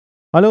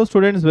Hello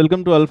students,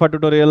 welcome to Alpha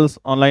Tutorials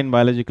online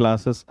biology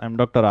classes. I am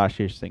Dr.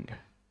 Ashish Singh.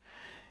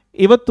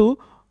 ಇವತ್ತು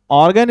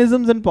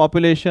Organisms and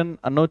Population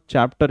ಅನ್ನೋ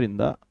chapter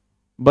ಇಂದ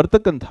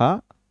ಬರ್ತಕ್ಕಂಥ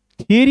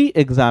theory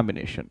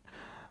examination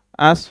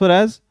as far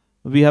as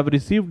we have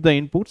received the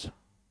inputs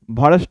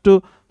ಬಹಳಷ್ಟು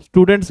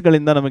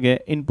ಸ್ಟೂಡೆಂಟ್ಸ್ಗಳಿಂದ ನಮಗೆ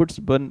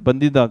inputs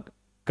ಬಂದಿದ್ದ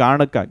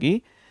ಕಾರಣಕ್ಕಾಗಿ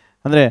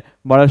ಅಂದರೆ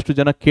ಭಾಳಷ್ಟು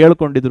ಜನ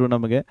ಕೇಳ್ಕೊಂಡಿದ್ರು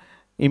ನಮಗೆ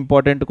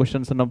ಇಂಪಾರ್ಟೆಂಟ್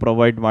ಕ್ವಶನ್ಸನ್ನು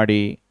ಪ್ರೊವೈಡ್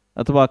ಮಾಡಿ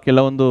ಅಥವಾ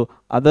ಕೆಲವೊಂದು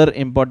ಅದರ್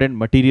ಇಂಪಾರ್ಟೆಂಟ್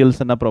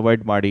ಮಟೀರಿಯಲ್ಸನ್ನು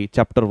ಪ್ರೊವೈಡ್ ಮಾಡಿ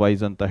ಚಾಪ್ಟರ್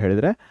ವೈಸ್ ಅಂತ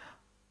ಹೇಳಿದರೆ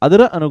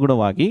ಅದರ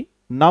ಅನುಗುಣವಾಗಿ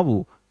ನಾವು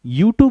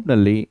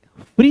ಯೂಟ್ಯೂಬ್ನಲ್ಲಿ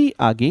ಫ್ರೀ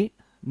ಆಗಿ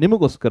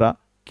ನಿಮಗೋಸ್ಕರ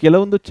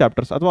ಕೆಲವೊಂದು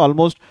ಚಾಪ್ಟರ್ಸ್ ಅಥವಾ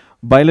almost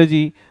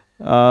biology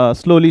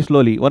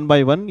slowly one by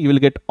one you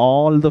will get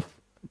all the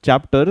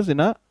chapters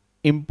in a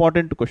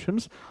important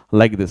questions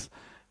like this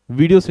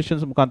video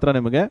sessions ಮುಖಾಂತರ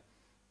ನಿಮಗೆ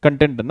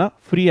ಕಂಟೆಂಟನ್ನು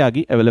ಫ್ರೀ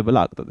ಆಗಿ ಅವೈಲೇಬಲ್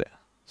ಆಗ್ತದೆ.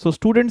 ಸೊ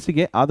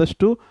ಸ್ಟೂಡೆಂಟ್ಸಿಗೆ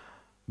ಆದಷ್ಟು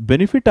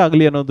ಬೆನಿಫಿಟ್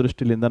ಆಗಲಿ ಅನ್ನೋ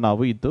ದೃಷ್ಟಿಯಿಂದ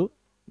ನಾವು ಇದು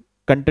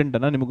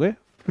ಕಂಟೆಂಟನ್ನು ನಿಮಗೆ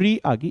ಫ್ರೀ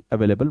ಆಗಿ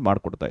ಅವೈಲೇಬಲ್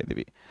ಮಾಡಿಕೊಡ್ತಾ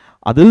ಇದ್ದೀವಿ.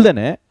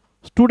 ಅದಲ್ಲದೆ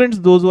students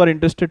those are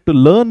interested to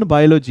learn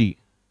biology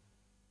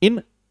ಇನ್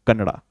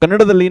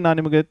ಕನ್ನಡದಲ್ಲಿ ನಾನು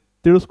ನಿಮಗೆ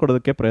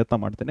ತಿಳಿಸ್ಕೊಡೋದಕ್ಕೆ ಪ್ರಯತ್ನ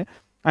ಮಾಡ್ತೇನೆ.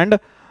 And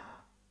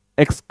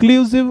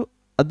exclusive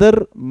other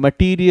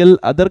material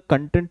other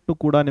content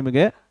ಕೂಡ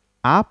ನಿಮಗೆ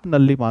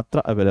ಆ್ಯಪ್ನಲ್ಲಿ ಮಾತ್ರ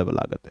ಅವೈಲೇಬಲ್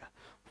ಆಗುತ್ತೆ.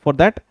 For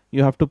that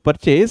you have to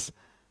purchase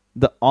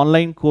the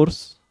online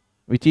course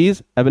which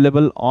is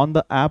available on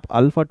the app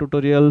alpha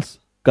tutorials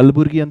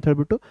Kalaburagi ಅಂತ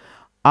ಹೇಳ್ಬಿಟ್ಟು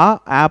ಆ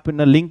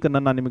ಆ್ಯಪಿನ ಲಿಂಕನ್ನು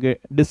ನಾನು ನಿಮಗೆ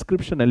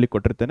ಡಿಸ್ಕ್ರಿಪ್ಷನಲ್ಲಿ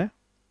ಕೊಟ್ಟಿರ್ತೇನೆ.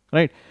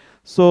 ರೈಟ್,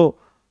 ಸೊ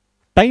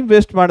ಟೈಮ್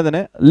ವೇಸ್ಟ್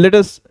ಮಾಡ್ದೇ let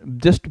us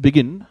just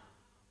begin.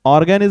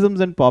 Organisms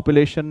and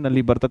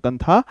ಪಾಪ್ಯುಲೇಷನ್ನಲ್ಲಿ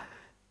ಬರ್ತಕ್ಕಂಥ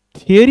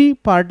ಥಿಯರಿ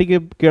ಪಾರ್ಟಿಗೆ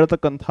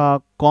ಕೇಳ್ತಕ್ಕಂಥ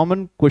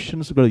ಕಾಮನ್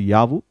ಕ್ವೆಶನ್ಸ್ಗಳು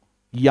ಯಾವುವು,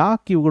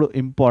 ಯಾಕೆ ಇವುಗಳು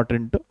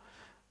ಇಂಪಾರ್ಟೆಂಟ್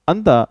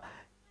ಅಂತ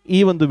ಈ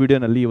ಒಂದು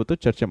ವಿಡಿಯೋನಲ್ಲಿ ಇವತ್ತು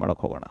ಚರ್ಚೆ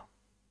ಮಾಡೋಕ್ಕೆ ಹೋಗೋಣ.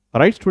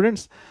 ರೈಟ್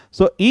ಸ್ಟೂಡೆಂಟ್ಸ್,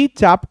 ಸೊ ಈ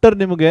ಚಾಪ್ಟರ್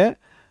ನಿಮಗೆ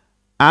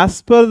as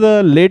per the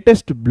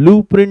latest blue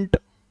print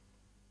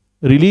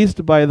released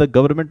by the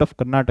government of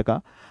Karnataka,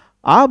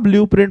 ಆ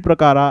ಬ್ಲೂ ಪ್ರಿಂಟ್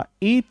ಪ್ರಕಾರ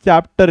ಈ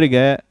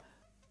ಚಾಪ್ಟರಿಗೆ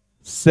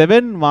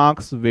 7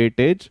 ಮಾರ್ಕ್ಸ್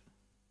ವೇಟೇಜ್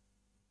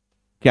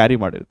ಕ್ಯಾರಿ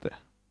ಮಾಡಿರುತ್ತೆ.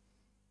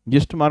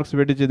 ಎಷ್ಟು ಮಾರ್ಕ್ಸ್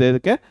ವೇಟೇಜ್ ಇದೆ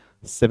ಇದಕ್ಕೆ?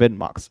 7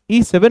 ಮಾರ್ಕ್ಸ್. ಈ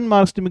 7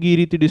 ಮಾರ್ಕ್ಸ್ ನಿಮಗೆ ಈ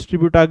ರೀತಿ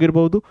ಡಿಸ್ಟ್ರಿಬ್ಯೂಟ್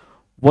ಆಗಿರ್ಬೋದು.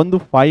 ಒಂದು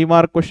 5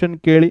 ಮಾರ್ಕ್ ಕ್ವಶನ್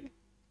ಕೇಳಿ,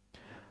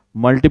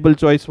 ಮಲ್ಟಿಪಲ್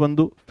ಚಾಯ್ಸ್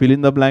ಒಂದು, ಫಿಲ್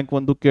ಇನ್ ದ ಬ್ಲ್ಯಾಂಕ್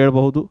ಒಂದು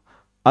ಕೇಳಬಹುದು,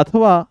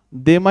 ಅಥವಾ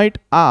they might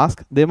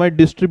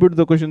distribute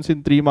the questions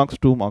in 3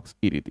 marks 2 marks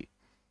ಈ ರೀತಿ.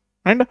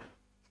 ಆ್ಯಂಡ್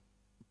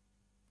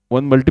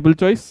ಒಂದು multiple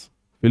choice,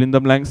 fill in the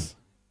blanks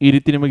ಈ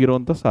ರೀತಿ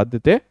ನಿಮಗಿರುವಂಥ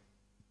ಸಾಧ್ಯತೆ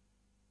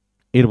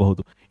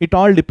ಇರಬಹುದು. It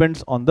all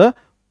depends on the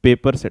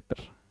paper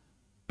setter.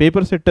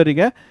 Paper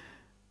ಸೆಟ್ಟರಿಗೆ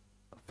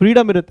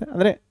freedom ಇರುತ್ತೆ.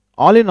 ಅಂದರೆ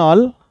all in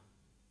all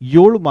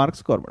 7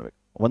 marks score ಮಾಡಬೇಕು.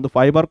 ಒಂದು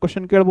 5 ಮಾರ್ಕ್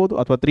ಕ್ವಶನ್ ಕೇಳ್ಬೋದು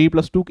ಅಥವಾ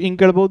 3+2 ಹಿಂಗೆ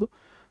ಕೇಳ್ಬೋದು.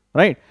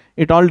 Right,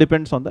 it all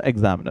depends on the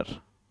examiner.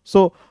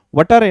 So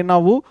ಒಟ್ಟಾರೆ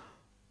ನಾವು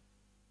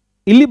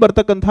ಇಲ್ಲಿ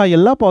ಬರ್ತಕ್ಕಂಥ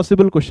ಎಲ್ಲ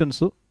ಪಾಸಿಬಲ್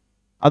ಕ್ವಶನ್ಸು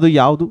ಅದು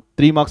ಯಾವುದು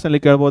 3 ಮಾರ್ಕ್ಸ್ನಲ್ಲಿ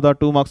ಕೇಳ್ಬೋದಾ,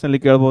 2 ಮಾರ್ಕ್ಸ್ನಲ್ಲಿ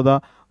ಕೇಳ್ಬೋದಾ,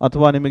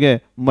 ಅಥವಾ ನಿಮಗೆ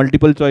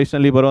ಮಲ್ಟಿಪಲ್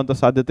ಚಾಯ್ಸ್ನಲ್ಲಿ ಬರುವಂಥ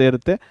ಸಾಧ್ಯತೆ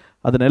ಇರುತ್ತೆ.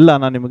 ಅದನ್ನೆಲ್ಲ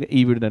ನಾನು ನಿಮಗೆ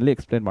ಈ ವಿಡಿಯೋನಲ್ಲಿ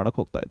ಎಕ್ಸ್ಪ್ಲೇನ್ ಮಾಡೋಕ್ಕೆ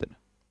ಹೋಗ್ತಾ ಇದ್ದೇನೆ.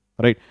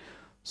 Right,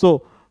 so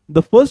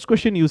the first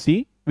question U C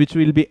which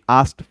will be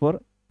asked for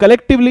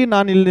collectively.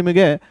 ನಾನು ಇಲ್ಲಿ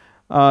ನಿಮಗೆ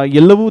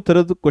ಎಲ್ಲವೂ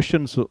ಥರದ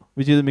questions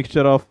which is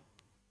mixture of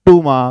 2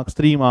 marks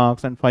 3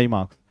 marks and 5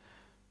 marks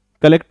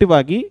collective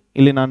ಆಗಿ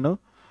ಇಲ್ಲಿ ನಾನು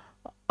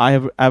I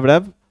would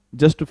have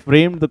just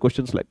framed the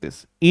questions like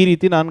this. ಈ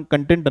ರೀತಿ ನಾನು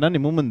ಕಂಟೆಂಟನ್ನು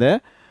ನಿಮ್ಮ ಮುಂದೆ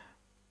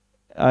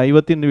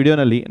ಇವತ್ತಿನ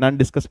ವಿಡಿಯೋನಲ್ಲಿ ನಾನು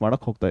ಡಿಸ್ಕಸ್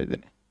ಮಾಡೋಕ್ಕೆ ಹೋಗ್ತಾ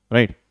ಇದ್ದೀನಿ.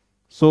 ರೈಟ್,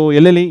 ಸೊ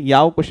ಎಲ್ಲೆಲ್ಲಿ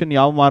ಯಾವ ಕ್ವಶನ್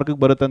ಯಾವ ಮಾರ್ಕಿಗೆ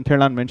ಬರುತ್ತೆ ಅಂತ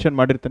ಹೇಳಿ ನಾನು ಮೆನ್ಷನ್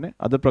ಮಾಡಿರ್ತೇನೆ.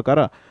 ಅದ್ರ ಪ್ರಕಾರ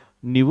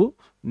ನೀವು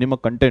ನಿಮ್ಮ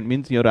ಕಂಟೆಂಟ್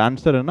ಮೀನ್ಸ್ ಯುವರ್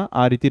ಆನ್ಸರನ್ನು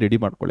ಆ ರೀತಿ ರೆಡಿ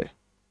ಮಾಡ್ಕೊಳ್ಳಿ.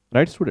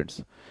 Right students,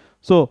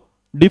 so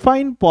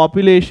define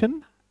population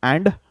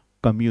and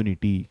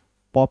community.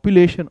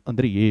 Population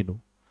ಅಂದರೆ ಏನು?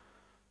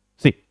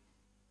 ಸಿ,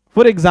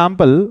 ಫಾರ್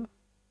ಎಕ್ಸಾಂಪಲ್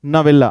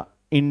ನಾವೆಲ್ಲ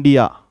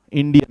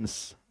ಇಂಡಿಯನ್ಸ್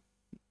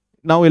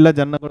ನಾವೆಲ್ಲ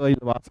ಜನಗಳು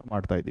ಇಲ್ಲಿ ವಾಸ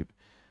ಮಾಡ್ತಾ ಇದ್ದೀವಿ.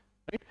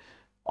 Right,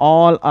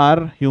 all are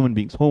human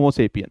beings,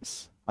 ಹೋಮೋಸೇಪಿಯನ್ಸ್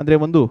ಅಂದರೆ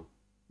ಒಂದು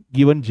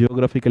given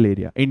geographical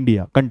area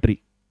India country.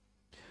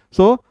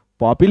 So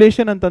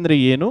population ಅಂತಂದರೆ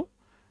ಏನು?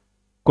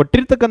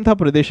 ಕೊಟ್ಟಿರ್ತಕ್ಕಂಥ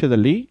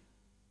ಪ್ರದೇಶದಲ್ಲಿ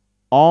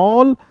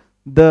all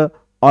the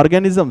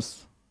organisms,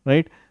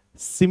 right,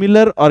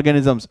 similar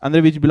organisms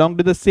ಅಂದರೆ which belong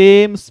to the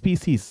same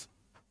species,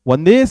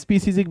 ಒಂದೇ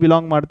ಸ್ಪೀಸೀಸಿಗೆ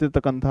ಬಿಲಾಂಗ್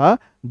ಮಾಡ್ತಿರ್ತಕ್ಕಂತಹ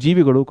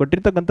ಜೀವಿಗಳು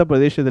ಕೊಟ್ಟಿರ್ತಕ್ಕಂಥ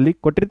ಪ್ರದೇಶದಲ್ಲಿ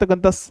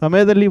ಕೊಟ್ಟಿರ್ತಕ್ಕಂಥ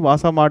ಸಮಯದಲ್ಲಿ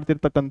ವಾಸ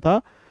ಮಾಡ್ತಿರ್ತಕ್ಕಂಥ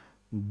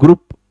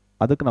ಗ್ರೂಪ್,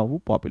 ಅದಕ್ಕೆ ನಾವು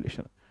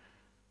population.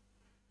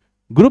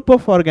 Group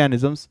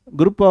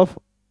of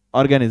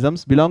organisms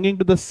belonging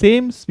to the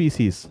same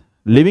species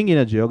living in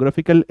a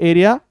geographical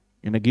area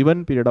in a given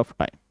period of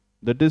time,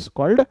 that is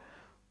called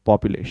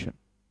population.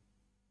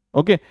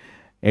 Okay,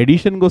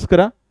 addition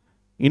ಗೋಸ್ಕರ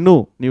ಇನ್ನೂ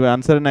ನೀವು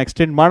ಆನ್ಸರನ್ನು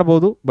ಎಕ್ಸ್ಟೆಂಡ್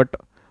ಮಾಡ್ಬೋದು. ಬಟ್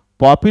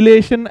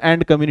ಪಾಪ್ಯುಲೇಷನ್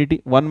ಆ್ಯಂಡ್ ಕಮ್ಯುನಿಟಿ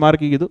 1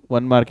 ಮಾರ್ಕಿಗೆ ಇದು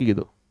 1 ಮಾರ್ಕಿಗೆ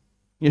ಇದು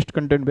ಎಷ್ಟು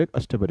content ಬೇಕು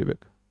ಅಷ್ಟೇ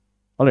ಬರಿಬೇಕು.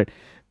 All right,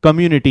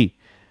 community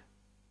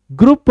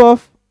group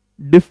of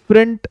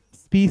different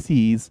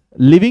species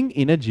living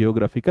in a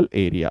geographical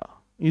area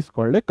is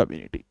called A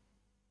community.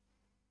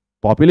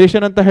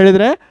 Population ಅಂತ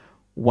ಹೇಳಿದರೆ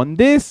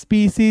ಒಂದೇ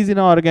ಸ್ಪೀಸೀಸಿನ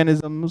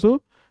ಆರ್ಗ್ಯಾನಿಸಮ್ಸು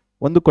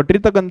ಒಂದು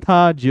ಕೊಟ್ಟಿರ್ತಕ್ಕಂಥ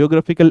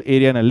ಜಿಯೋಗ್ರಫಿಕಲ್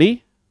ಏರಿಯಾನಲ್ಲಿ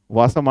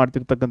ವಾಸ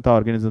ಮಾಡ್ತಿರ್ತಕ್ಕಂಥ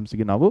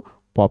ಆರ್ಗ್ಯಾನಿಸಮ್ಸ್ಗೆ ನಾವು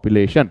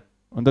ಪಾಪ್ಯುಲೇಷನ್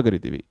ಅಂತ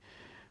ಕರಿತೀವಿ.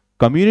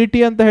 ಕಮ್ಯುನಿಟಿ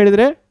ಅಂತ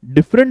ಹೇಳಿದರೆ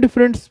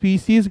ಡಿಫ್ರೆಂಟ್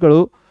ಸ್ಪೀಸೀಸ್ಗಳು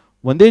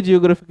ಒಂದೇ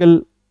ಜಿಯೋಗ್ರಫಿಕಲ್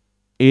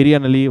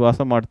ಏರಿಯಾನಲ್ಲಿ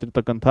ವಾಸ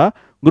ಮಾಡ್ತಿರ್ತಕ್ಕಂಥ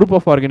ಗ್ರೂಪ್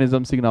ಆಫ್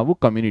ಆರ್ಗನಿಸಮ್ಸ್ಗೆ ನಾವು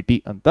ಕಮ್ಯುನಿಟಿ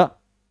ಅಂತ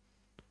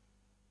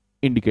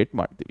ಇಂಡಿಕೇಟ್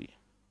ಮಾಡ್ತೀವಿ.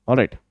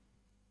 ಆಲ್ರೈಟ್,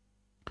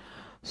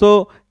 ಸೊ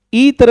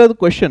ಈ ಥರದ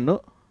ಕ್ವೆಶನ್ನು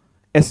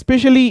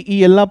ಎಸ್ಪೆಷಲಿ ಈ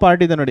ಎಲ್ಲ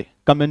ಪಾರ್ಟ್ ಇದೆ ನೋಡಿ,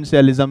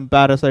 ಕಮೆನ್ಸಿಯಲಿಸಮ್,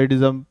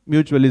 parasitism,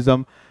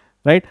 mutualism,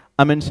 right,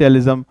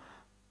 ಅಮೆನ್ಸಿಯಲಿಸಮ್,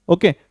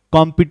 okay,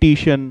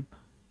 competition,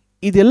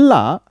 ಇದೆಲ್ಲ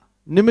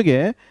ನಿಮಗೆ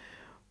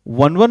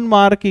ಒನ್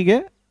ಮಾರ್ಕಿಗೆ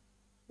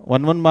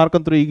ಒನ್ ಮಾರ್ಕ್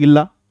ಅಂತೂ ಈಗಿಲ್ಲ,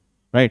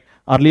 right.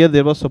 Earlier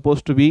there was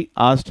suppose to B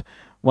asked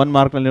 1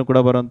 ಮಾರ್ಕ್ನಲ್ಲಿ ಕೂಡ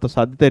ಬರುವಂಥ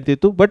ಸಾಧ್ಯತೆ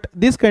ಇರ್ತಿತ್ತು. But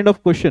this kind of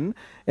question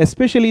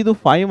especially ಇದು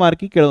 5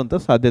 ಮಾರ್ಕಿಗೆ ಕೇಳುವಂಥ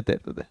ಸಾಧ್ಯತೆ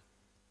ಇರ್ತದೆ.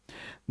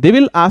 They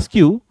will ask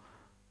you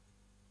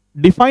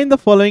define the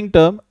following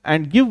term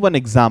and give one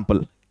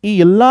example. ಈ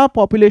ಎಲ್ಲ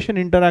ಪಾಪ್ಯುಲೇಷನ್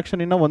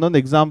ಇಂಟರಾಕ್ಷನಿನ ಒಂದೊಂದು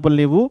ಎಕ್ಸಾಂಪಲ್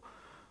ನೀವು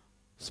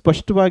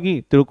ಸ್ಪಷ್ಟವಾಗಿ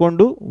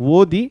ತಿಳ್ಕೊಂಡು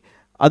ಓದಿ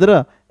ಅದರ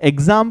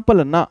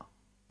ಎಕ್ಸಾಂಪಲನ್ನು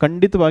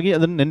ಖಂಡಿತವಾಗಿ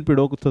ಅದನ್ನು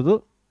ನೆನಪಿಡೋಗುತ್ತದೆ.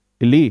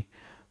 ಇಲ್ಲಿ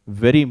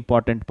very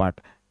important part,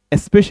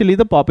 especially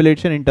the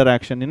population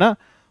interaction in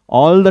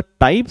all the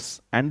types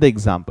and the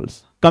examples.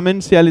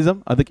 ಕಮೆನ್ಸಿಯಾಲಿಸಮ್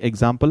ಅದಕ್ಕೆ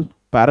ಎಕ್ಸಾಂಪಲ್,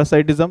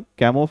 ಪ್ಯಾರಾಸೈಟಿಸಮ್,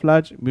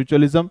 ಕ್ಯಾಮೋಫ್ಲಾಜ್,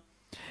 ಮ್ಯೂಚುವಲಿಸಮ್,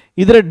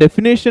 ಇದರ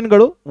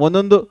ಡೆಫಿನೇಷನ್ಗಳು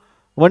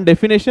one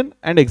definition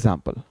and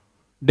example,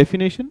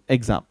 definition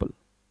example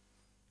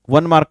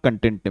 1 mark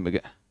content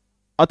ನಿಮಗೆ.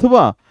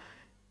 ಅಥವಾ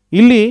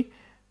ಇಲ್ಲಿ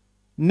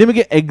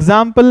ನಿಮಗೆ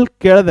ಎಕ್ಸಾಂಪಲ್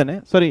ಕೇಳದೇನೆ,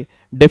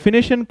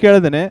 ಡೆಫಿನೇಷನ್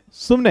ಕೇಳದೇನೆ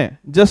ಸುಮ್ಮನೆ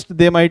just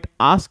they might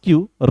ask you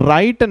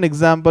right an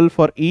example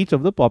for each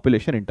of the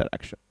population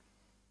interaction.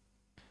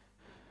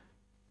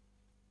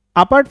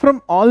 Apart from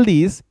all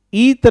these,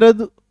 ಈ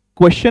ಥರದ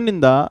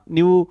ಕ್ವೆಶನ್ನಿಂದ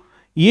ನೀವು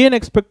ಏನು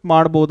ಎಕ್ಸ್ಪೆಕ್ಟ್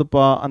ಮಾಡ್ಬೋದಪ್ಪ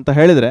ಅಂತ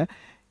ಹೇಳಿದರೆ,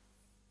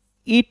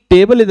 ಈ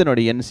ಟೇಬಲ್ ಇದೆ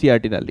ನೋಡಿ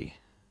NCERTನಲ್ಲಿ,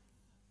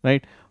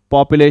 right,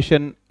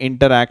 population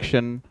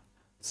interaction,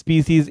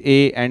 species A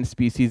and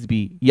species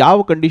B, ಯಾವ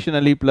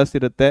ಕಂಡೀಷನಲ್ಲಿ ಪ್ಲಸ್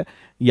ಇರುತ್ತೆ,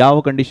 ಯಾವ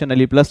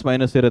ಕಂಡೀಷನಲ್ಲಿ ಪ್ಲಸ್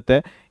ಮೈನಸ್ ಇರುತ್ತೆ,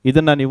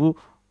 ಇದನ್ನು ನೀವು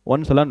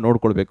ಒಂದ್ಸಲ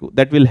ನೋಡ್ಕೊಳ್ಬೇಕು.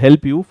 That will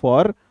help you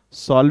for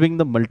solving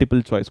the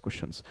multiple choice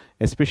questions,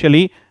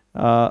 especially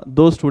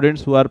those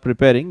students who are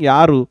preparing,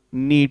 ಯಾರು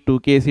ನೀಟು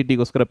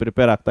KCTಗೋಸ್ಕರ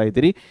ಪ್ರಿಪೇರ್ ಆಗ್ತಾ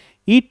ಇದ್ದೀರಿ,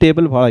 ಈ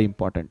ಟೇಬಲ್ ಭಾಳ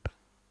important.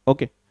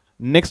 Okay,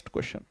 next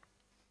question,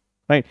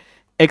 right,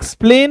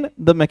 explain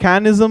the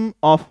mechanism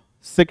of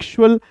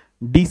sexual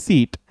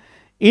deceit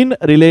in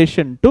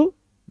relation to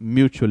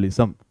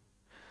mutualism.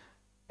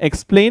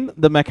 Explain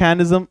the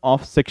mechanism of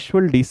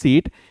sexual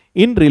deceit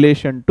in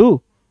relation to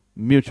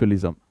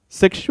mutualism.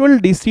 Sexual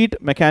deceit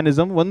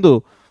mechanism ಒಂದು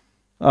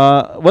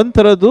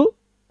ಥರದ್ದು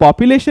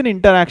population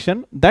interaction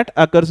that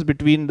occurs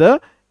between the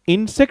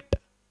insect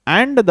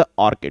and the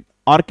orchid.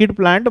 Orchid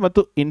plant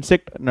ಮತ್ತು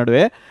insect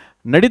ನಡುವೆ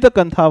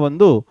ನಡೀತಕ್ಕಂಥ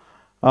ಒಂದು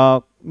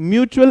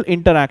mutual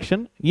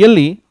interaction.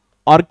 ಎಲ್ಲಿ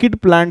orchid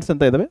plants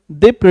ಅಂತ ಇದ್ದಾವೆ,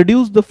 they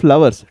produce the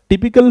flowers,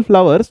 typical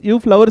flowers. ಇವು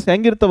ಫ್ಲವರ್ಸ್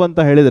ಹೆಂಗಿರ್ತವಂತ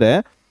ಹೇಳಿದರೆ,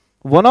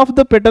 one of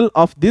the petal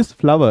of this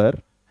flower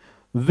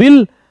will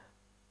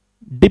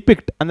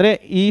depict, ಅಂದರೆ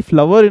ಈ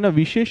ಫ್ಲವರಿನ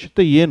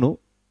ವಿಶೇಷತೆ ಏನು,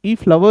 ಈ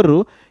ಫ್ಲವರು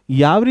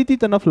ಯಾವ ರೀತಿ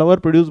ತನ್ನ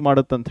ಫ್ಲವರ್ ಪ್ರೊಡ್ಯೂಸ್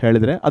ಮಾಡುತ್ತೆ ಅಂತ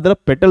ಹೇಳಿದರೆ, ಅದರ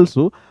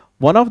petals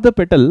one of the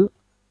petal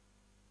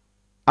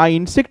ಆ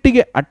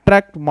ಇನ್ಸೆಕ್ಟಿಗೆ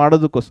ಅಟ್ರಾಕ್ಟ್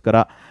ಮಾಡೋದಕ್ಕೋಸ್ಕರ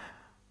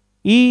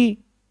ಈ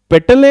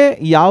ಪೆಟಲೇ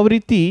ಯಾವ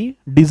ರೀತಿ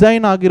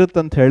ಡಿಸೈನ್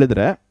ಆಗಿರುತ್ತೆ ಅಂತ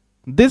ಹೇಳಿದರೆ,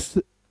 this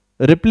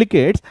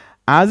ರಿಪ್ಲಿಕೇಟ್ಸ್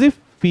as if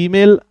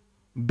female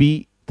B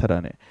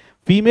ಥರನೇ,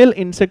 ಫೀಮೇಲ್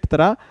ಇನ್ಸೆಕ್ಟ್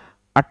ಥರ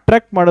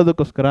ಅಟ್ರಾಕ್ಟ್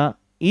ಮಾಡೋದಕ್ಕೋಸ್ಕರ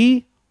ಈ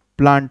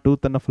ಪ್ಲಾಂಟು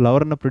ತನ್ನ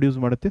ಫ್ಲವರನ್ನು ಪ್ರೊಡ್ಯೂಸ್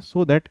ಮಾಡುತ್ತೆ. So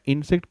that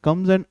insect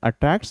comes and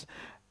attracts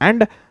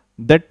and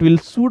that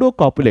will pseudo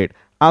ಕಾಪ್ಯುಲೇಟ್.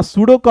 ಆ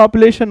ಸೂಡೋ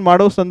ಕಾಪ್ಯುಲೇಷನ್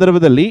ಮಾಡೋ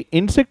ಸಂದರ್ಭದಲ್ಲಿ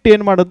ಇನ್ಸೆಕ್ಟ್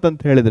ಏನು ಮಾಡುತ್ತೆ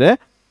ಅಂತ ಹೇಳಿದರೆ,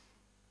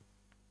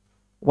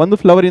 ಒಂದು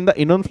ಫ್ಲವರಿಂದ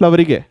ಇನ್ನೊಂದು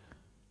ಫ್ಲವರಿಗೆ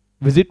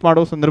ವಿಸಿಟ್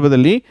ಮಾಡೋ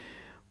ಸಂದರ್ಭದಲ್ಲಿ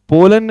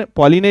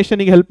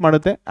ಪಾಲಿನೇಷನಿಗೆ ಹೆಲ್ಪ್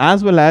ಮಾಡುತ್ತೆ,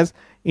 ಆಸ್ ವೆಲ್ ಆಸ್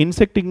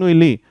ಇನ್ಸೆಕ್ಟಿಗೂ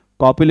ಇಲ್ಲಿ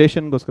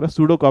ಕಾಪ್ಯುಲೇಷನ್ಗೋಸ್ಕರ,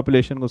 ಸೂಡೋ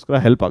ಕಾಪ್ಯುಲೇಷನ್ಗೋಸ್ಕರ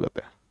ಹೆಲ್ಪ್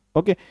ಆಗುತ್ತೆ.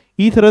 ಓಕೆ,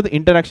 ಈ ಥರದ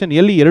ಇಂಟರಾಕ್ಷನ್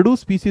ಎಲ್ಲಿ ಎರಡೂ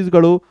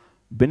ಸ್ಪೀಸೀಸ್ಗಳು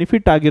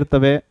ಬೆನಿಫಿಟ್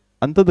ಆಗಿರ್ತವೆ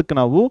ಅಂಥದಕ್ಕೆ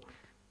ನಾವು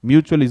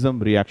ಮ್ಯೂಚುವಲಿಸಮ್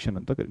ರಿಯಾಕ್ಷನ್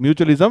ಅಂತ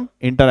ಮ್ಯೂಚುವಲಿಸಮ್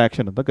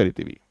ಇಂಟರಾಕ್ಷನ್ ಅಂತ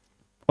ಕರಿತೀವಿ.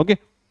 ಓಕೆ,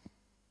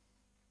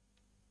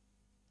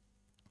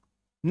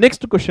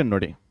 ನೆಕ್ಸ್ಟ್ ಕ್ವಶನ್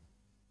ನೋಡಿ,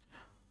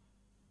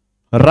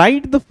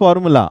 ರೈಟ್ ದ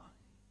ಫಾರ್ಮುಲಾ.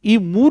 ಈ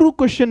 3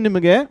 ಕ್ವಶನ್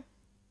ನಿಮಗೆ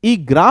ಈ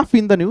ಗ್ರಾಫ್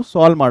ಇಂದ ನೀವು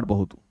ಸಾಲ್ವ್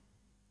ಮಾಡಬಹುದು,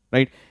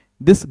 right.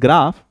 This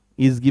graph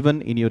is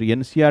given in your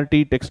NCERT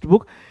text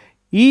book.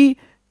 ಈ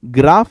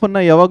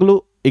ಗ್ರಾಫನ್ನು ಯಾವಾಗಲೂ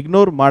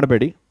ಇಗ್ನೋರ್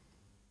ಮಾಡಬೇಡಿ,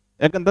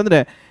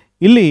 ಯಾಕಂತಂದರೆ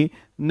ಇಲ್ಲಿ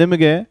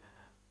ನಿಮಗೆ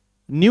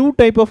ನ್ಯೂ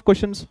ಟೈಪ್ ಆಫ್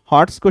ಕ್ವಶನ್ಸ್,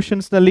 ಹಾಟ್ಸ್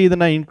ಕ್ವಶನ್ಸ್ನಲ್ಲಿ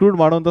ಇದನ್ನು ಇನ್ಕ್ಲೂಡ್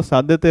ಮಾಡುವಂಥ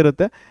ಸಾಧ್ಯತೆ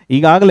ಇರುತ್ತೆ.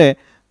 ಈಗಾಗಲೇ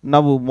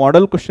ನಾವು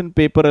ಮಾಡೆಲ್ ಕ್ವಶನ್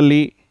ಪೇಪರಲ್ಲಿ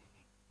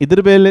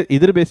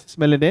ಇದ್ರ ಬೇಸಿಸ್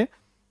ಮೇಲೇ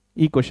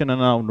ಈ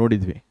ಕ್ವಶನನ್ನು ನಾವು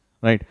ನೋಡಿದ್ವಿ,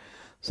 right.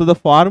 So the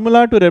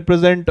formula to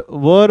represent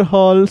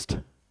ವರ್ಹಾಲ್ಸ್ಟ್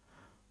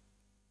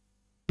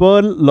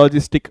pearl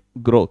logistic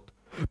growth,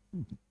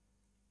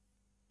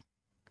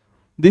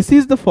 this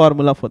is the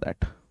formula for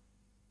that.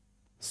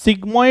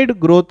 Sigmoid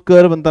growth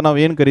curve ಅಂತ ನಾವು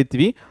ಏನು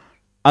ಕರಿತೀವಿ,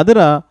 ಅದರ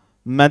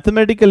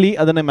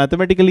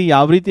ಮ್ಯಾಥಮೆಟಿಕಲಿ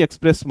ಯಾವ ರೀತಿ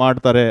ಎಕ್ಸ್ಪ್ರೆಸ್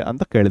ಮಾಡ್ತಾರೆ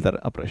ಅಂತ ಕೇಳ್ತಾರೆ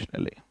ಆ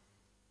ಪ್ರಶ್ನೆಯಲ್ಲಿ,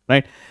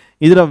 ರೈಟ್.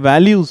 ಇದರ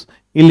ವ್ಯಾಲ್ಯೂಸ್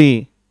ಇಲ್ಲಿ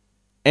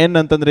ಎನ್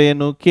ಅಂತಂದರೆ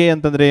ಏನು, ಕೆ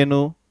ಅಂತಂದರೆ ಏನು,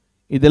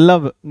 ಇದೆಲ್ಲ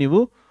ನೀವು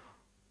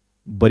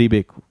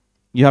ಬರಿಬೇಕು.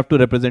 You have to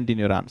represent in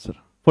your answer.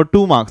 For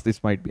 2 marks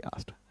this might be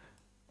asked.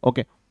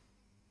 Okay,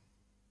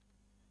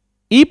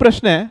 ಈ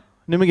ಪ್ರಶ್ನೆ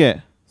ನಿಮಗೆ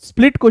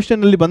ಸ್ಪ್ಲಿಟ್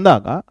ಕ್ವಶನ್ ಅಲ್ಲಿ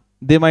ಬಂದಾಗ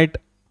they might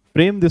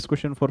frame this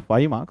question for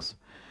 5 marks.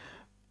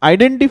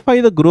 Identify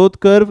the growth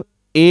curve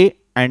A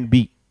and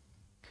B.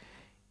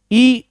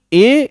 ಈ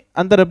ಎ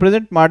ಅಂತ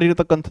represent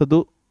ಮಾಡಿರತಕ್ಕಂಥದ್ದು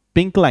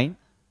pink line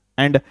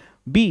and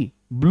B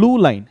blue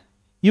line.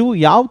 ಇವು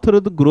ಯಾವ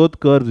ಥರದ್ದು ಗ್ರೋತ್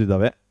ಕರ್ವ್ಸ್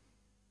ಇದ್ದಾವೆ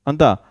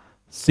ಅಂತ,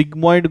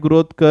 ಸಿಗ್ಮಾಯ್ಡ್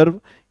ಗ್ರೋತ್ ಕರ್ವ್,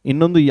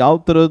 ಇನ್ನೊಂದು ಯಾವ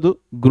ಥರದ್ದು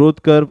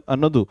ಗ್ರೋತ್ ಕರ್ವ್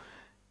ಅನ್ನೋದು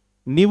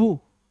ನೀವು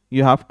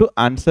you have to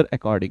answer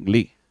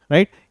accordingly,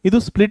 right. ಇದು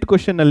ಸ್ಪ್ಲಿಟ್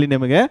ಕ್ವಶನ್ ಅಲ್ಲಿ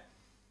ನಿಮಗೆ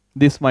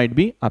this might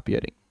be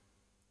appearing.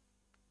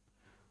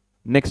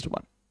 Next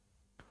one,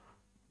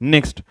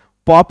 next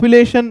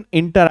population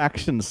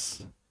interactions.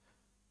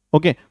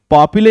 Okay,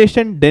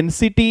 population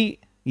density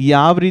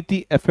ಯಾವ ರೀತಿ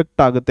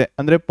ಎಫೆಕ್ಟ್ ಆಗುತ್ತೆ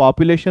ಅಂದರೆ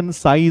ಪಾಪ್ಯುಲೇಷನ್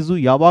ಸೈಜು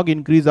ಯಾವಾಗ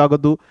ಇನ್ಕ್ರೀಸ್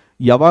ಆಗೋದು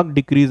ಯಾವಾಗ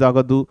ಡಿಕ್ರೀಸ್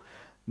ಆಗೋದು,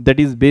 that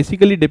is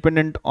basically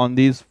dependent on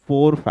these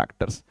 4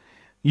 factors.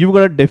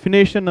 ಇವುಗಳ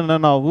ಡೆಫಿನೇಷನ್ ಅನ್ನು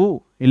ನಾವು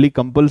ಇಲ್ಲಿ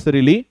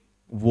ಕಂಪಲ್ಸರಿಲಿ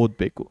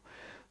ಓದಬೇಕು.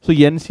 ಸೊ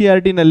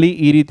NCERT ನಲ್ಲಿ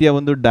ಈ ರೀತಿಯ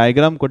ಒಂದು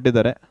ಡಯಾಗ್ರಾಮ್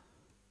ಕೊಟ್ಟಿದ್ದಾರೆ,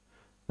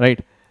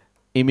 ರೈಟ್.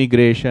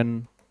 ಇಮಿಗ್ರೇಷನ್,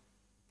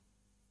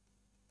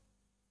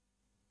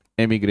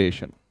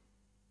 ಎಮಿಗ್ರೇಷನ್,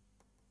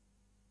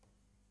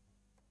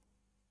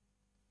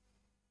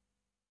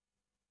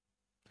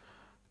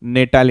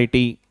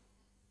 ನೇಟಾಲಿಟಿ,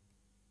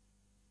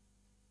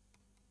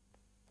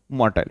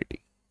 ಮಾರ್ಟಾಲಿಟಿ,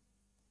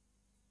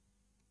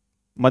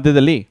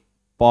 ಮಧ್ಯದಲ್ಲಿ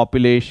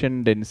ಪಾಪ್ಯುಲೇಷನ್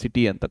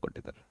ಡೆನ್ಸಿಟಿ ಅಂತ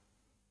ಕೊಟ್ಟಿದ್ದಾರೆ.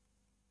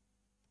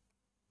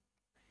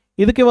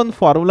 ಇದಕ್ಕೆ ಒಂದು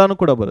ಫಾರ್ಮುಲಾನು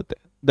ಕೂಡ ಬರುತ್ತೆ.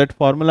 That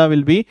formula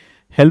will be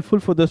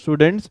helpful for the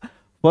students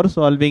for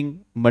solving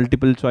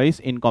multiple choice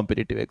in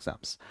competitive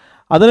exams.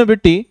 ಅದನ್ನು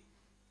ಬಿಟ್ಟು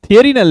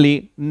ಥಿಯರಿನಲ್ಲಿ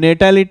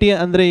ನೇಟಾಲಿಟಿ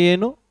ಅಂದರೆ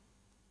ಏನು,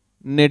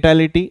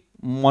 ನೇಟಾಲಿಟಿ,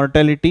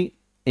 mortality,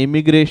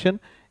 immigration,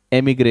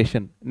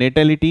 emigration.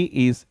 Natality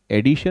is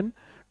addition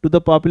to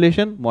the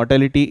population,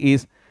 mortality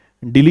is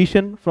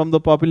deletion from the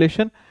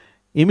population,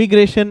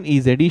 immigration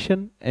is addition,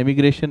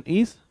 emigration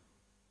is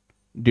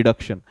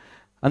deduction.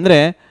 Andre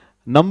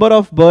number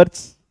of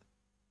births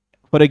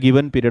for a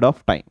given period of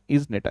time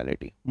is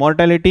natality.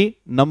 Mortality,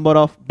 number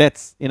of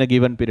deaths in a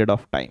given period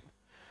of time.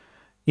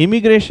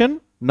 Immigration,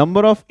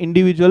 number of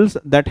individuals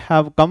that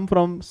have come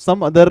from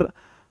some other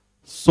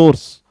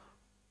source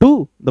to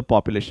the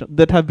population,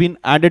 that have been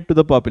added to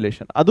the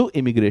population. ಅದು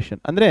immigration.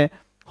 ಅಂದರೆ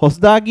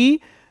ಹೊಸದಾಗಿ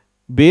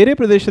ಬೇರೆ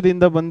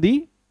ಪ್ರದೇಶದಿಂದ ಬಂದು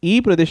ಈ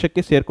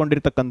ಪ್ರದೇಶಕ್ಕೆ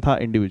ಸೇರ್ಕೊಂಡಿರ್ತಕ್ಕಂಥ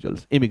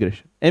individuals,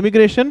 immigration.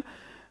 Emigration,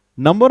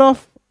 number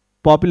of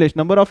population,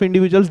 number of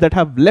individuals that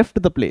have left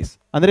the place.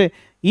 ಅಂದರೆ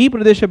ಈ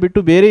ಪ್ರದೇಶ ಬಿಟ್ಟು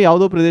ಬೇರೆ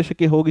ಯಾವುದೋ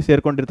ಪ್ರದೇಶಕ್ಕೆ ಹೋಗಿ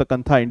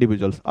ಸೇರ್ಕೊಂಡಿರ್ತಕ್ಕಂಥ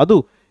ಇಂಡಿವಿಜುವಲ್ಸ್, ಅದು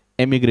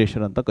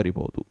ಎಮಿಗ್ರೇಷನ್ ಅಂತ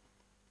ಕರಿಬಹುದು,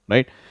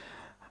 ರೈಟ್.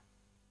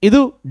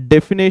 ಇದು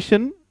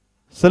ಡೆಫಿನೇಷನ್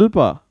ಸ್ವಲ್ಪ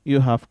you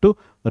have to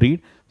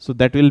read, so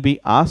that will be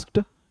asked.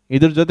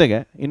 ಇದ್ರ ಜೊತೆಗೆ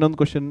ಇನ್ನೊಂದು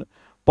ಕ್ವಶನ್,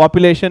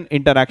 ಪಾಪ್ಯುಲೇಷನ್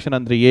ಇಂಟರಾಕ್ಷನ್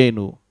ಅಂದರೆ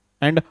ಏನು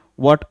and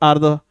what are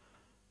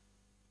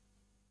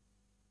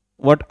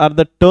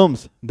the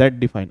terms that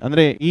define.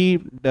 ಅಂದರೆ ಈ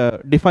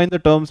ಡಿಫೈನ್ ದ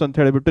ಟರ್ಮ್ಸ್ ಅಂತ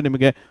ಹೇಳಿಬಿಟ್ಟು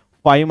ನಿಮಗೆ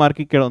 5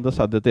 ಮಾರ್ಕಿಗೆ ಕೇಳುವಂಥ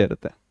ಸಾಧ್ಯತೆ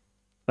ಇರುತ್ತೆ,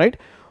 right.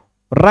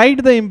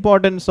 Right the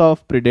importance of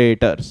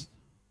predators.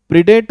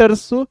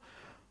 ಪ್ರಿಡೇಟರ್ಸು,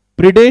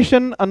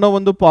 predation ಅನ್ನೋ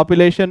ಒಂದು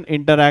ಪಾಪ್ಯುಲೇಷನ್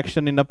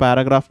ಇಂಟರಾಕ್ಷನ್ನಿನ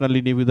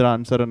ಪ್ಯಾರಾಗ್ರಾಫ್ನಲ್ಲಿ ನೀವು ಇದರ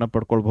ಆನ್ಸರನ್ನು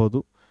ಪಡ್ಕೊಳ್ಬಹುದು,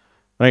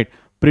 ರೈಟ್.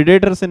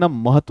 ಪ್ರಿಡೇಟರ್ಸಿನ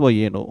ಮಹತ್ವ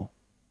ಏನು,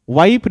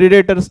 Y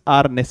predators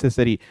R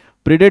necessary,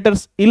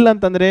 predators ಇಲ್ಲ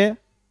ಅಂತಂದರೆ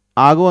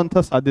ಆಗುವಂಥ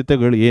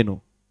ಸಾಧ್ಯತೆಗಳು ಏನು,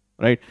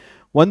 ರೈಟ್.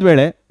 ಒಂದು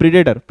ವೇಳೆ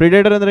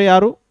ಪ್ರಿಡೇಟರ್ ಅಂದರೆ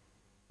ಯಾರು,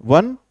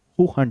 one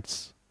who hunts,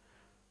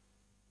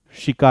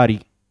 Shikari.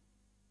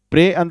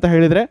 Pray ಅಂತ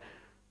ಹೇಳಿದರೆ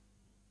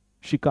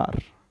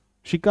ಶಿಕಾರಿ.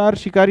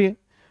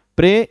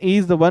 Pray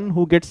is the one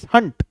who gets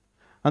Hunt,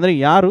 ಅಂದರೆ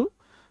ಯಾರು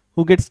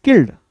ಹೂ ಗೆಟ್ಸ್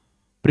ಕಿಲ್ಡ್.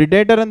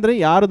 ಪ್ರಿಡೇಟರ್ ಅಂದರೆ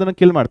ಯಾರು ಅದನ್ನು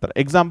ಕಿಲ್ ಮಾಡ್ತಾರೆ.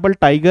 Example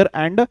tiger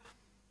and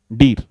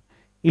Deere.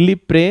 ಇಲ್ಲಿ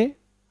pray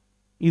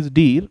is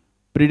Deere,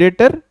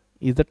 predator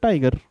is the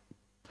tiger.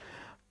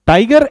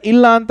 Tiger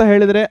ಇಲ್ಲ ಅಂತ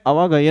ಹೇಳಿದರೆ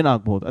ಅವಾಗ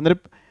ಏನಾಗ್ಬೋದು ಅಂದರೆ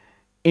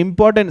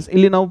ಇಂಪಾರ್ಟೆನ್ಸ್,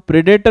 ಇಲ್ಲಿ ನಾವು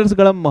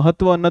ಪ್ರಿಡೇಟರ್ಸ್ಗಳ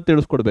ಮಹತ್ವವನ್ನು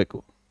ತಿಳಿಸ್ಕೊಡ್ಬೇಕು.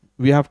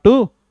 We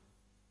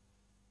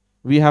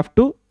have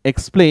to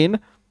explain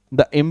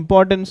the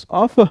importance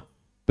of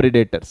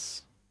predators,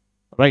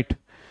 right.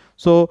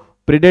 So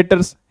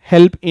predators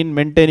help in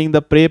maintaining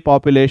the pray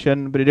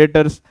population.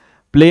 Predators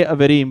play a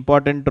very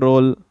important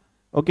role.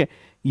 Okay,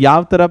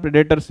 ಯಾವ ಥರ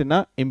ಪ್ರಿಡೇಟರ್ಸಿನ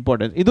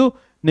ಇಂಪಾರ್ಟೆನ್ಸ್, ಇದು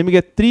ನಿಮಗೆ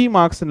 3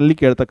 ಮಾರ್ಕ್ಸ್ನಲ್ಲಿ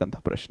ಕೇಳ್ತಕ್ಕಂಥ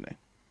ಪ್ರಶ್ನೆ.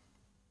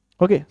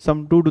 Okay, some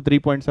 2 to 3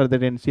 points are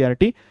that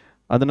NCERT,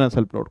 ಅದನ್ನು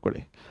ಸ್ವಲ್ಪ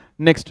ನೋಡ್ಕೊಳ್ಳಿ.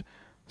 Next,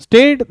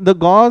 state the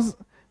Gauss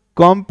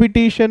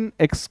competition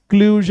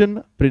exclusion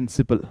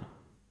principle.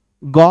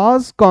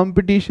 Gauss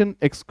competition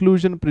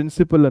exclusion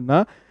principle ಅನ್ನು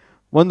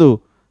ಒಂದು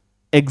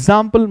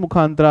ಎಕ್ಸಾಂಪಲ್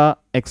ಮುಖಾಂತರ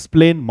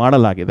ಎಕ್ಸ್ಪ್ಲೇನ್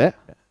ಮಾಡಲಾಗಿದೆ.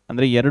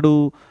 ಅಂದರೆ 2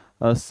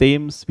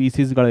 ಸೇಮ್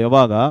ಸ್ಪೀಸೀಸ್ಗಳು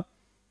ಯಾವಾಗ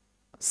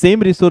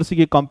ಸೇಮ್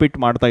ರಿಸೋರ್ಸಿಗೆ ಕಾಂಪೀಟ್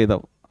ಮಾಡ್ತಾ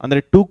ಇದ್ದಾವೆ, ಅಂದರೆ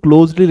 2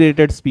 ಕ್ಲೋಸ್ಲಿ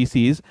ರಿಲೇಟೆಡ್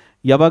ಸ್ಪೀಸೀಸ್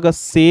ಯಾವಾಗ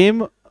ಸೇಮ್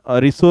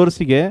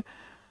ರಿಸೋರ್ಸಿಗೆ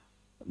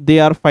ದೇ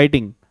ಆರ್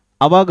ಫೈಟಿಂಗ್,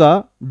 ಆವಾಗ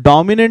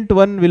dominant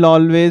one will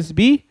always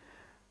B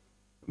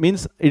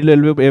means it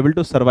will be able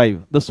to survive,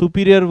 the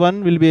superior one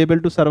will be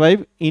able to survive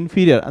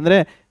inferior. ಅಂದರೆ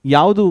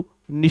ಯಾವುದು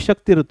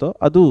ನಿಶಕ್ತಿ ಇರುತ್ತೋ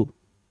ಅದು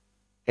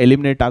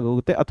ಎಲಿಮಿನೇಟ್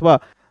ಆಗೋಗುತ್ತೆ, ಅಥವಾ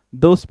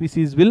ದೋಸ್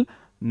ಸ್ಪೀಸೀಸ್ ವಿಲ್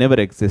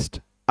ನೆವರ್ ಎಕ್ಸಿಸ್ಟ್.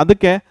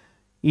 ಅದಕ್ಕೆ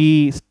ಈ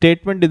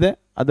ಸ್ಟೇಟ್ಮೆಂಟ್ ಇದೆ,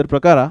 ಅದರ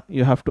ಪ್ರಕಾರ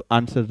you have to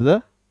answer the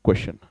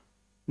question.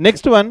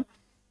 Next one,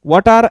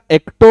 What are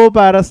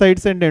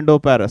ectoparasites and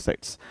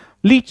endoparasites?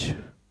 Leech,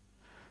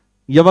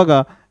 ಯಾವಾಗ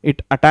it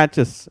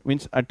attaches,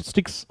 means it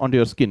sticks onto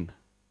your skin,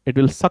 it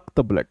will suck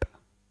the blood.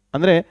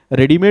 ಅಂದರೆ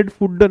readymade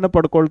ಫುಡ್ಡನ್ನು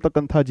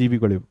ಪಡ್ಕೊಳ್ತಕ್ಕಂಥ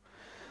ಜೀವಿಗಳಿವು.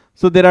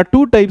 So there are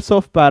 2 types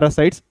of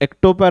parasites.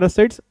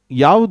 ಎಕ್ಟೋಪ್ಯಾರಾಸೈಟ್ಸ್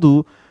ಯಾವುದು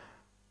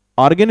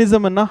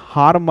organism ಅನ್ನು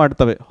harm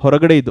ಮಾಡ್ತವೆ,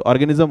 ಹೊರಗಡೆ ಇದ್ದು,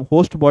 organism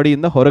host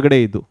ಬಾಡಿಯಿಂದ ಹೊರಗಡೆ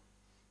ಇದ್ದು.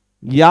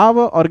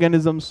 ಯಾವ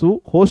ಆರ್ಗ್ಯಾನಿಸಮ್ಸು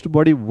ಹೋಸ್ಟ್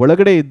ಬಾಡಿ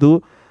ಒಳಗಡೆ ಇದ್ದು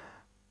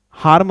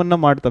ಹಾರ್ಮನ್ನು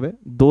ಮಾಡ್ತವೆ,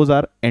 ದೋಸ್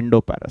ಆರ್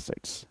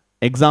ಎಂಡೋಪ್ಯಾರಾಸೈಟ್ಸ್.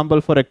 ಎಕ್ಸಾಂಪಲ್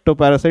ಫಾರ್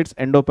ಎಕ್ಟೋಪ್ಯಾರಾಸೈಟ್ಸ್,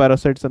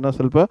 ಎಂಡೋಪ್ಯಾರಾಸೈಟ್ಸ್ ಅನ್ನು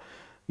ಸ್ವಲ್ಪ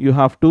you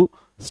have to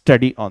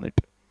study on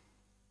it.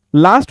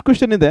 Last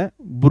question ಇದೆ,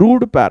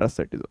 brood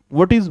parasitism.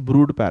 What is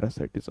brood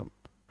parasitism?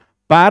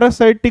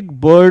 Parasitic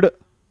bird,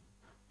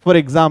 for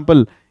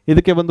example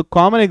ಇದಕ್ಕೆ ಒಂದು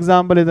ಕಾಮನ್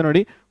ಎಕ್ಸಾಂಪಲ್ ಇದೆ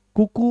ನೋಡಿ,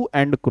 ಕುಕು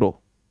and crow.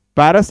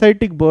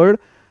 Parasitic bird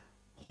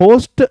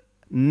host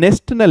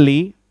ನೆಸ್ಟ್ನಲ್ಲಿ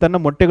ತನ್ನ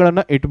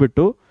ಮೊಟ್ಟೆಗಳನ್ನು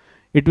ಇಟ್ಬಿಟ್ಟು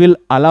it will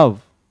allow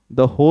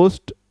the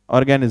host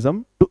organism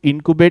to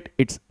incubate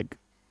it's egg.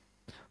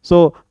 So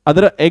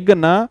ಅದರ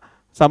ಎಗ್ಗನ್ನು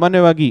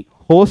ಸಾಮಾನ್ಯವಾಗಿ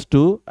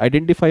ಹೋಸ್ಟು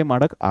ಐಡೆಂಟಿಫೈ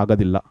ಮಾಡೋಕ್ಕೆ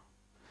ಆಗೋದಿಲ್ಲ,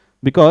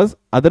 ಬಿಕಾಸ್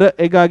ಅದರ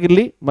ಎಗ್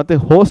ಆಗಿರಲಿ ಮತ್ತು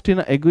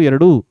ಹೋಸ್ಟಿನ ಎಗ್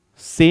ಎರಡೂ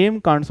same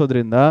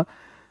ಕಾಣಿಸೋದ್ರಿಂದ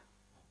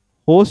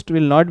host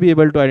will not be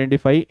able to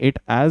identify it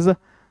as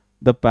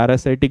the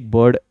parasitic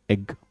bird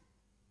egg.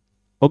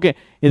 Okay,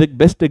 ಇದಕ್ಕೆ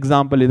best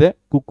example ಇದೆ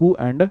ಕುಕು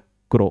ಆ್ಯಂಡ್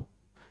ಕ್ರೋ.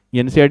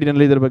 NCERT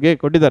ನಲ್ಲಿ ಇದರ ಬಗ್ಗೆ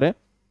ಕೊಟ್ಟಿದ್ದಾರೆ,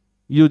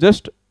 you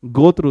just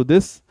go through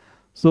this.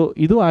 So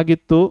ಇದು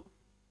ಆಗಿತ್ತು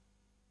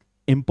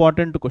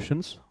important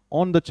questions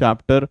on the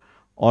chapter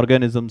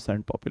organisms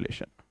and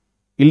population.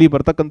 ಇಲ್ಲಿ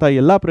ಬರ್ತಕ್ಕಂಥ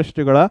ಎಲ್ಲ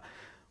ಪ್ರಶ್ನೆಗಳ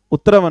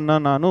ಉತ್ತರವನ್ನು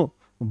ನಾನು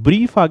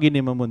ಬ್ರೀಫ್ ಆಗಿ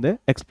ನಿಮ್ಮ ಮುಂದೆ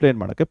ಎಕ್ಸ್ಪ್ಲೇನ್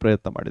ಮಾಡೋಕ್ಕೆ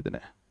ಪ್ರಯತ್ನ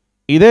ಮಾಡಿದ್ದೇನೆ.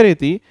 ಇದೇ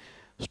ರೀತಿ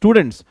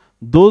students,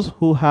 those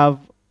who have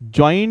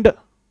joined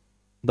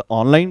the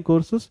online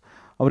courses,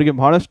 ಅವರಿಗೆ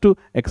ಬಹಳಷ್ಟು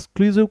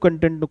ಎಕ್ಸ್ಕ್ಲೂಸಿವ್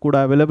ಕಂಟೆಂಟ್ ಕೂಡ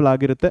ಅವೈಲೇಬಲ್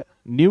ಆಗಿರುತ್ತೆ.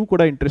 ನೀವು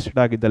ಕೂಡ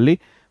ಇಂಟ್ರೆಸ್ಟೆಡ್ ಆಗಿದ್ದಲ್ಲಿ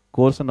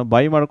ಕೋರ್ಸನ್ನು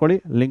ಬೈ ಮಾಡ್ಕೊಳ್ಳಿ.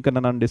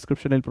 ಲಿಂಕನ್ನು ನಾನು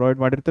ಡಿಸ್ಕ್ರಿಪ್ಷನಲ್ಲಿ ಪ್ರೊವೈಡ್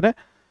ಮಾಡಿರ್ತೇನೆ.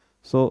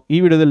 ಸೊ ಈ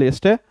ವಿಡಿಯೋದಲ್ಲಿ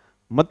ಅಷ್ಟೇ,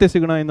 ಮತ್ತೆ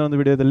ಸಿಗೋಣ ಇನ್ನೊಂದು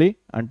ವಿಡಿಯೋದಲ್ಲಿ.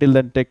 ಅಂಟಿಲ್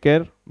ದೆನ್ ಟೇಕ್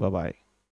ಕೇರ್, ಬಾಯ್.